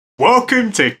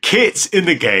Welcome to Kits in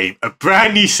the Game, a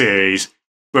brand new series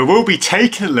where we'll be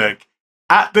taking a look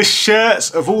at the shirts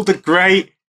of all the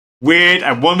great, weird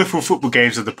and wonderful football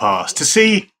games of the past to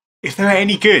see if they're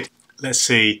any good. Let's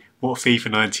see what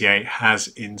FIFA 98 has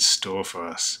in store for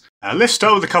us. Let's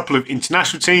start with a couple of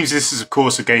international teams. This is of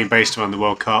course a game based around the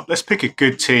World Cup. Let's pick a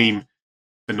good team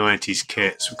for 90s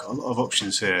kits. We've got a lot of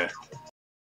options here.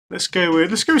 Let's go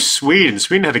with Sweden.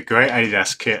 Sweden had a great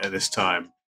Adidas kit at this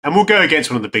time. And we'll go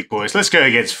against one of the big boys. Let's go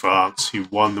against France, who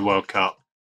won the World Cup,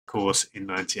 of course, in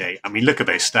 98. I mean, look at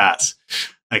those stats.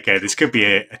 Okay, this could be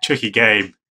a tricky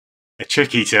game, a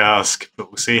tricky task,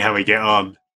 but we'll see how we get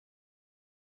on.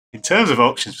 In terms of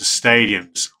options for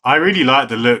stadiums, I really like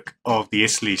the look of the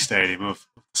Italy stadium of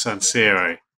San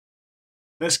Siro.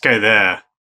 Let's go there.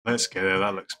 Let's go there.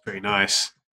 That looks pretty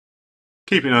nice.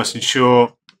 Keep it nice and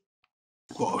short.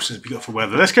 What options have we got for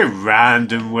weather? Let's go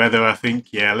random weather, I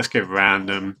think. Yeah, let's go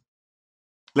random.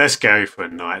 Let's go for a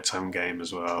nighttime game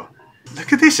as well.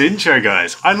 Look at this intro,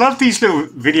 guys. I love these little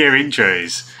video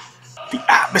intros. The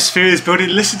atmosphere is building.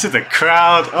 Listen to the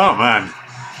crowd. Oh, man.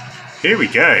 Here we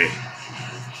go.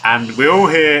 And we're all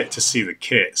here to see the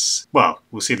kits. Well,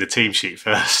 we'll see the team sheet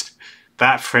first.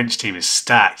 That French team is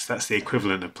stacked. That's the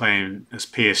equivalent of playing as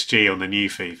PSG on the new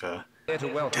FIFA. Des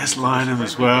Lynam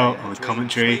as well on the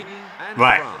commentary.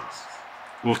 Right,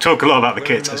 we'll talk a lot about the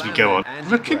kits as we go on.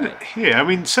 Looking here, I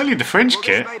mean, certainly the French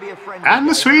kit and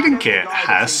the Sweden kit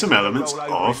has some elements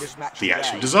of the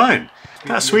actual design.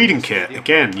 That Sweden kit,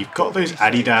 again, you've got those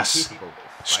Adidas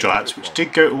stripes which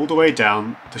did go all the way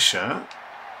down the shirt.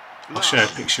 I'll show a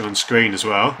picture on screen as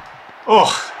well.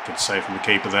 Oh, good save from the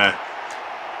keeper there.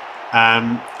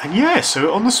 And yeah,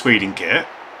 so on the Sweden kit,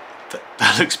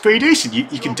 that looks pretty decent.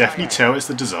 You can definitely tell it's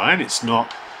the design. It's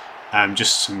not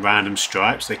just some random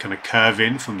stripes. They kind of curve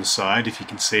in from the side, if you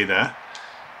can see there.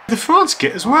 The France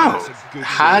kit as well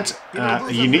had a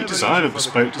unique design, a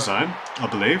bespoke design, I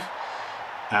believe,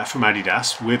 from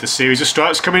Adidas, with a series of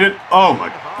stripes coming in. Oh my,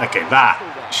 okay,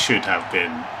 that should have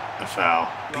been a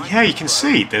foul. But yeah, you can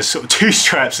see there's sort of two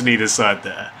stripes on either side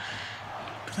there.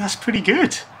 But that's pretty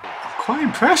good. I'm quite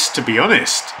impressed, to be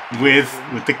honest, with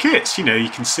the kits. You know, you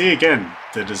can see again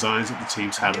the designs that the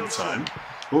teams had at the time.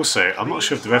 Also, I'm not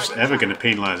sure if the ref's ever going to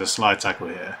penalise a slide tackle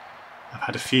here. I've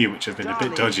had a few which have been a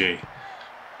bit dodgy.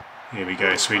 Here we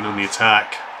go, Sweden on the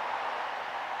attack.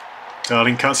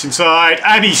 Darling cuts inside,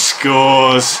 and he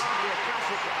scores!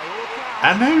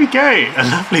 And there we go, a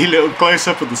lovely little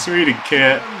close-up of the Sweden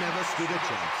kit.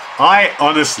 I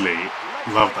honestly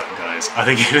love that, guys. I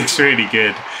think it looks really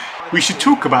good. We should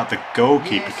talk about the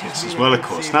goalkeeper kits as well, of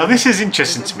course. Now, this is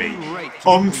interesting to me.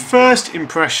 On first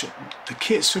impression, the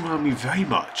kits remind me very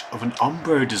much of an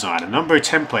Umbro design, an Umbro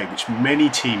template which many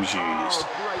teams used.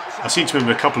 I seem to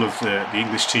remember a couple of the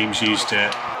English teams used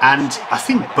it, and I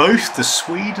think both the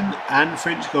Sweden and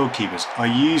French goalkeepers are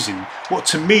using what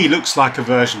to me looks like a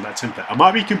version of that template. I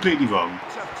might be completely wrong.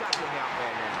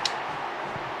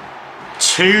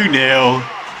 2-0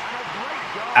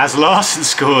 as Larsen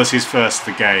scores his first of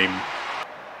the game.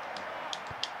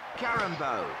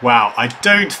 Wow, I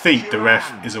don't think the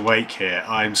ref is awake here.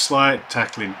 I'm slide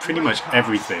tackling pretty much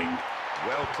everything.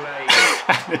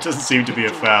 There doesn't seem to be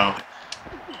a foul.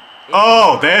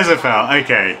 Oh, there's a foul.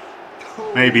 Okay.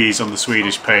 Maybe he's on the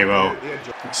Swedish payroll.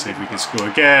 Let's see if we can score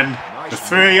again. The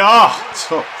 3. Oh,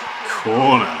 top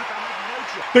corner.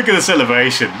 Look at the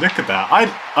celebration. Look at that.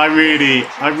 I'm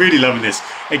really loving this.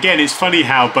 Again, it's funny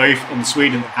how both on the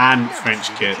Sweden and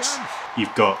French kits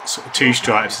you've got sort of 2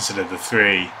 stripes instead of the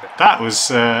 3. That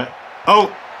was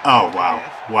oh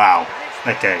wow.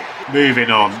 Okay,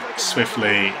 moving on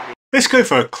swiftly. Let's go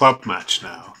for a club match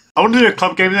now. I want to do a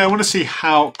club game there. I want to see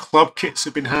how club kits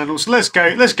have been handled. So let's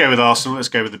go with Arsenal. Let's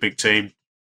go with the big team,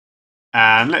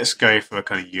 and let's go for a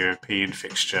kind of European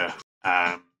fixture.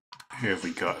 Who have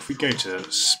we got? If we go to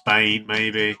Spain,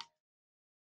 maybe.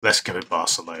 Let's go with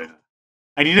Barcelona.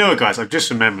 And you know what, guys? I've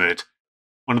just remembered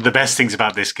one of the best things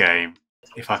about this game,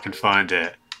 if I can find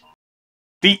it.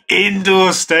 The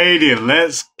indoor stadium.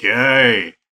 Let's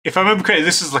go. If I remember correctly,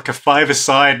 this is like a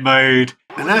 5-a-side mode.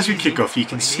 And as we kick off, you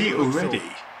can see already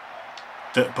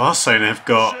that Barcelona have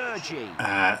got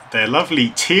their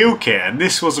lovely teal kit. And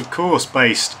this was, of course,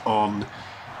 based on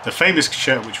the famous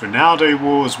shirt which Ronaldo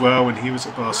wore as well when he was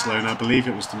at Barcelona. I believe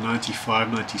it was the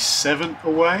 95-97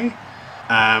 away.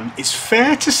 It's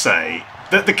fair to say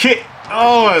that the kit...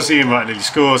 Oh, as Ian rightly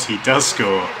scores, he does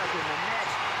score.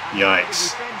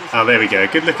 Yikes. Oh, there we go.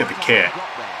 Good look at the kit.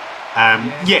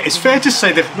 Yeah, it's fair to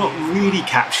say they've not really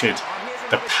captured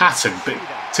the pattern, but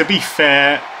to be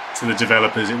fair to the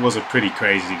developers, it was a pretty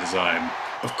crazy design.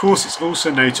 Of course, it's also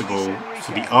notable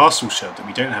for the Arsenal shirt that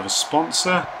we don't have a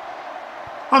sponsor.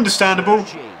 Understandable,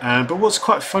 but what's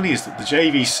quite funny is that the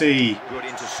JVC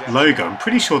logo, I'm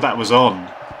pretty sure that was on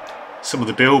some of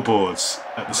the billboards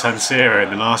at the San Siro in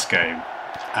the last game,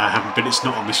 but it's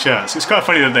not on the shirt. So it's quite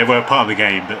funny that they were part of the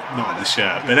game, but not on the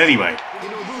shirt. But anyway,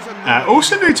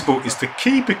 also notable is the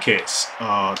keeper kits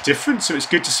are different, so it's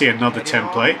good to see another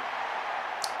template.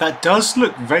 That does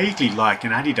look vaguely like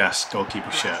an Adidas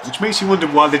goalkeeper shirt, which makes you wonder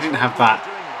why they didn't have that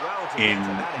in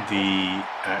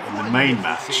the main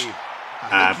match.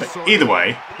 But either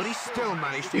way,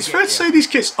 it's fair to say these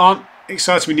kits aren't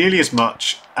exciting me nearly as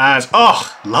much as...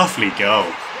 Oh, lovely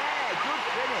goal.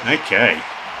 Okay,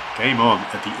 game on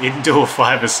at the indoor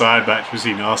five-a-side match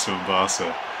between Arsenal and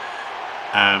Barca.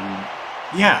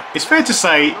 Yeah, it's fair to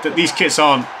say that these kits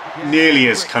aren't nearly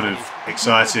as kind of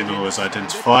exciting or as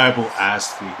identifiable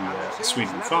as the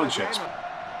Sweden and France shirts.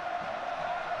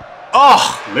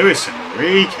 Oh, Luis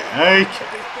Enrique.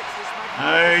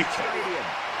 Okay.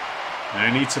 No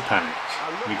need to panic.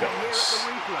 We got this.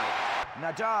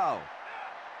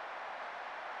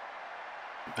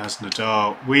 As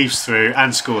Nadal weaves through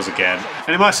and scores again.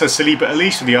 And it might sound silly, but at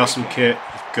least with the Arsenal kit,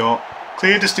 you've got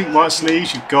clear, distinct white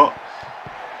sleeves. You've got...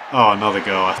 Oh, another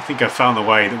goal. I think I found the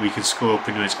way that we can score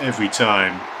pretty much every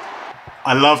time.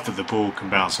 I love that the ball can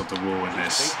bounce off the wall in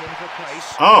this.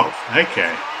 Oh,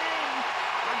 okay.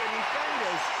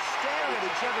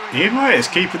 Ian Wright is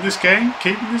keeping this game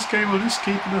honest,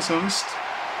 keeping us honest.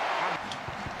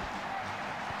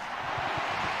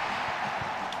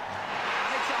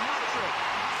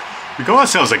 We got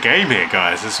ourselves a game here,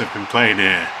 guys, as we've been playing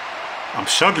here. I'm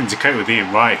struggling to cope with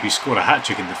Ian Wright, who scored a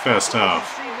hat-trick in the first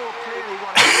half.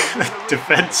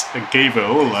 Defence and keeper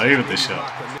all over the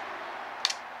shot.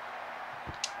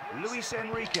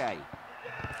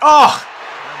 Oh!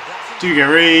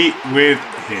 Dugarry with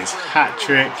his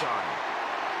hat-trick.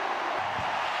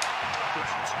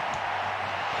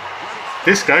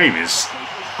 This game is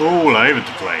all over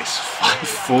the place.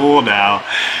 5-4 now.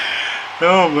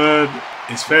 Oh man.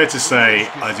 It's fair to say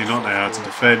I do not know how to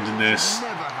defend in this.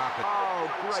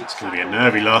 So it's going to be a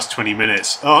nervy last 20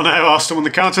 minutes. Oh no, Arsenal on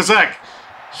the counter-attack.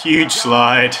 Huge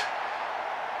slide.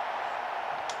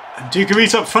 And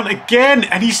Dugarry's up front again.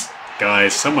 And he's...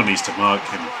 Guys, someone needs to mark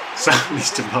him. Someone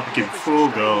needs to mark him.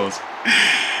 4 goals.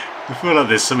 I feel like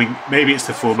there's something... Maybe it's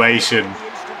the formation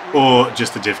or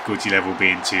just the difficulty level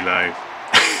being too low.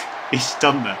 He's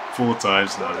done that 4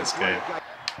 times now this game.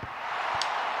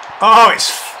 Oh,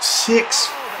 it's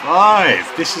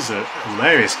 6-5. This is a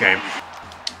hilarious game.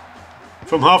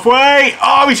 From halfway.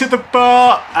 Oh, he's hit the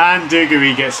bar. And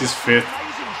Dugarry gets his 5th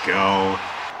goal.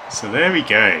 So there we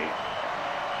go.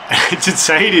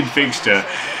 Entertaining fixture.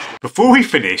 Before we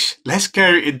finish, let's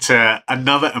go into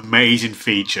another amazing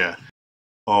feature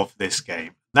of this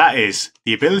game. That is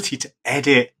the ability to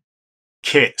edit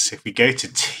kits. If we go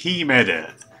to Team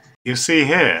Edit, you'll see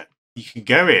here, you can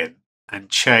go in and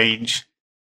change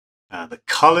the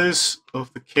colours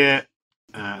of the kit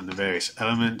and the various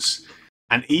elements,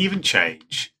 and even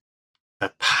change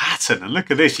the pattern. And look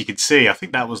at this, you can see, I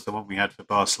think that was the one we had for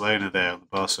Barcelona there on the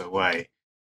Barca away.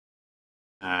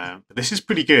 But this is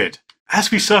pretty good. As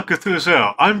we cycle through as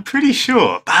well, I'm pretty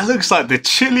sure that looks like the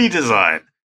Chile design.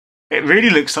 It really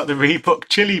looks like the Reebok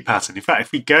Chile pattern. In fact,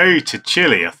 if we go to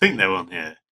Chile, I think they're on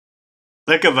here.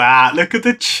 Look at that. Look at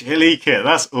the Chile kit.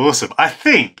 That's awesome. I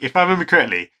think, if I remember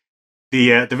correctly,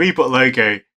 the Reebok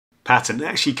logo pattern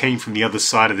actually came from the other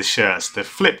side of the shirt. So they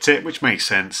flipped it, which makes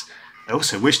sense. I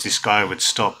also wish this guy would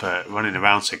stop running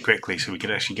around so quickly so we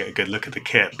could actually get a good look at the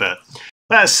kit. But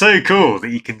that's so cool that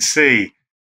you can see,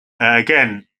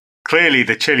 again, clearly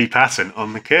the Chile pattern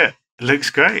on the kit. It looks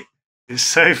great. It's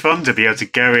so fun to be able to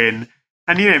go in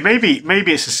and, you know, maybe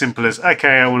it's as simple as,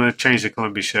 okay, I want to change the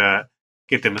Colombia shirt,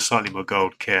 give them a slightly more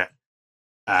gold kit,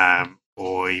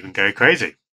 or even go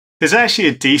crazy. There's actually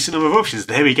a decent number of options.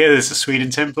 There we go. There's the Sweden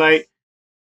template.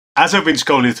 As I've been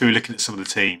scrolling through looking at some of the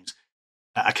teams,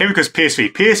 I came across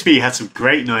PSV. PSV had some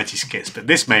great 90s kits, but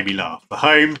this made me laugh. The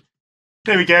home,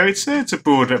 there we go. It's a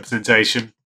broad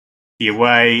representation. The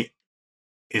away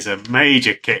is a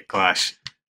major kit clash.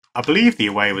 I believe the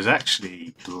away was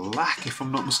actually black, if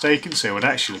I'm not mistaken, so it would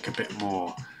actually look a bit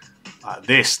more like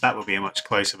this. That would be a much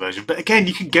closer version. But again,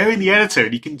 you can go in the editor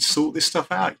and you can sort this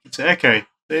stuff out. You can say, okay,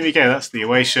 there we go, that's the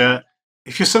away shirt.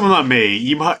 If you're someone like me,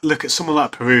 you might look at someone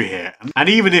like Peru here. And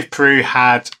even if Peru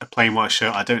had a plain white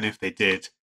shirt, I don't know if they did,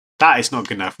 that is not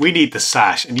good enough. We need the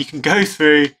sash. And you can go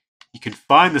through, you can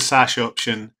find the sash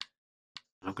option.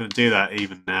 I'm going to do that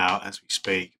even now as we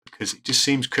speak, because it just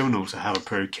seems criminal to have a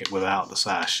Peru kit without the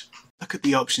sash. Look at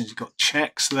the options. You've got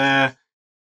checks there.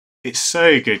 It's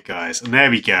so good, guys. And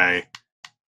there we go.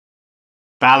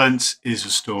 Balance is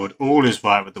restored. All is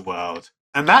right with the world.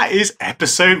 And that is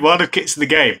episode 1 of Kits in the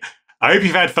Game. I hope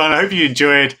you've had fun. I hope you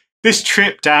enjoyed this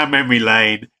trip down memory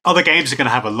lane. Other games are going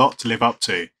to have a lot to live up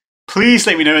to. Please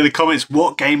let me know in the comments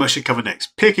what game I should cover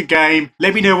next. Pick a game.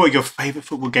 Let me know what your favourite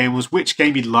football game was, which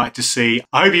game you'd like to see.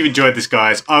 I hope you've enjoyed this,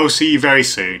 guys. I will see you very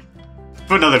soon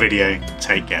for another video.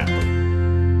 Take care.